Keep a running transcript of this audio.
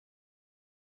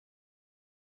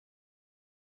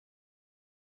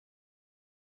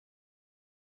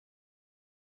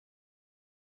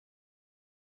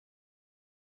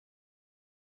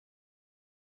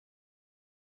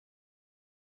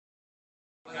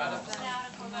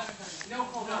No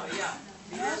Colgada, yeah.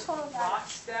 Leaders, rock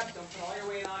step, don't put all your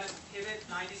weight on it, pivot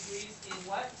 90 degrees in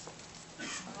what?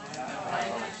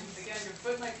 Again, your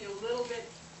foot might be a little bit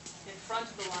in front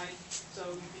of the line, so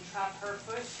you can trap her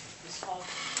foot. It's called,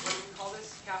 what do we call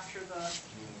this? Capture the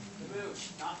move.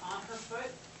 Not on her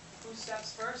foot. Who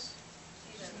steps first?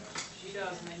 She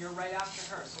does, and then you're right after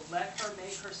her. So let her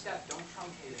make her step. Don't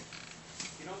truncate it.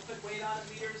 You don't put weight on it,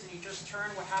 leaders, and you just turn.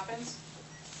 What happens?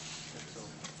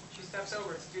 She steps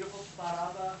over. It's beautiful.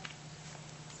 Parada.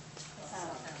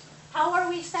 How are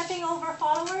we stepping over,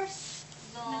 followers?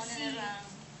 Long and around.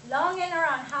 Long and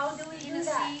around. How do we do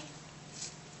that?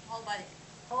 Whole body.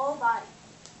 Whole body.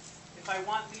 If I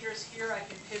want leaders here, I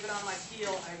can pivot on my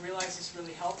heel. I realize this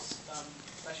really helps,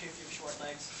 especially if you have short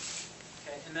legs.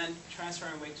 Okay, and then transfer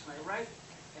my weight to my right,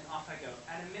 and off I go.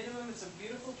 At a minimum, it's a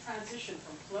beautiful transition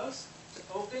from close to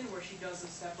open, where she does a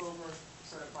step over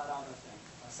sort of parada thing,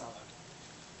 pasada.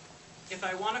 If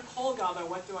I want a Colgada,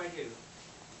 what do I do?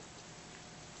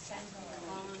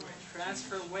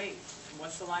 Transfer weight. And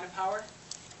what's the line of power?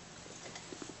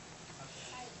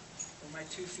 Where my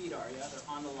 2 feet are, yeah? They're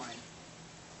on the line.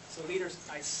 So leaders,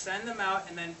 I send them out,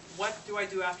 and then what do I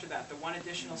do after that? The one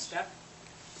additional step?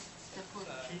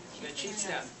 The cheat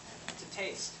step. To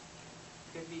taste.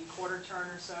 Could be quarter turn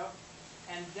or so.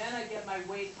 And then I get my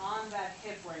weight on that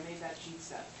hip where I made that cheat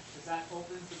step, because that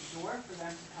opens the door for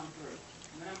them to come through.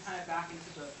 And then I'm kind of back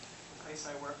into the place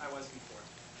I was before.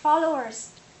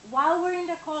 Followers, while we're in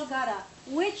the Colgada,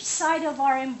 which side of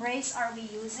our embrace are we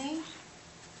using?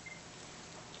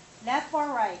 Left or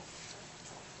right?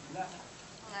 Left.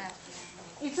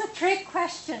 It's a trick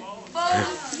question.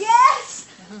 Both. Yes!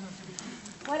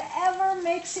 Whatever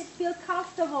makes it feel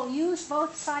comfortable, use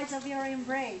both sides of your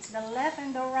embrace, the left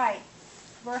and the right.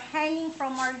 We're hanging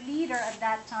from our leader at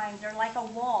that time. They're like a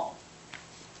wall.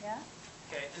 Yeah?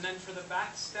 Okay, and then for the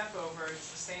back step over, it's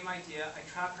the same idea. I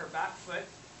trap her back foot.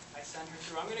 I send her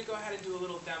through. I'm going to go ahead and do a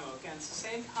little demo. Again, it's the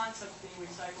same concept being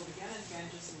recycled again and again,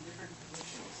 just in different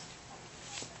positions.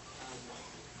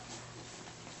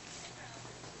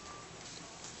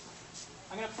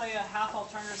 I'm going to play a half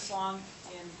alternative song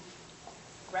in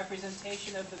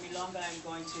representation of the milonga I'm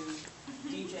going to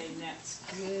DJ next.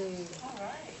 All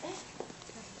right.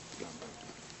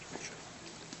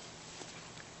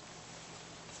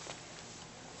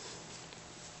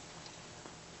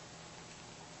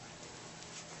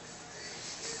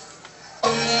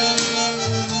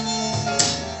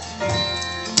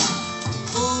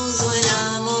 Pudo el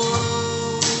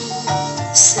amor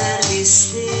ser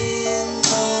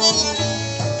distinto.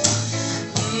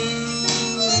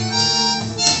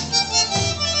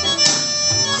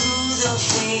 Crudo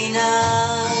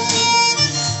final,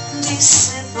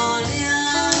 dice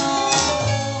Poliano.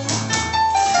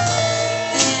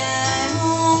 En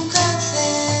un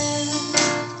café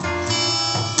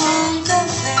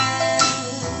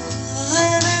de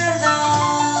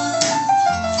verdad.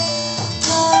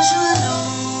 Cayó el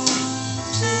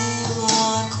último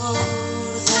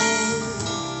acorde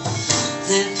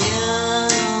del piano.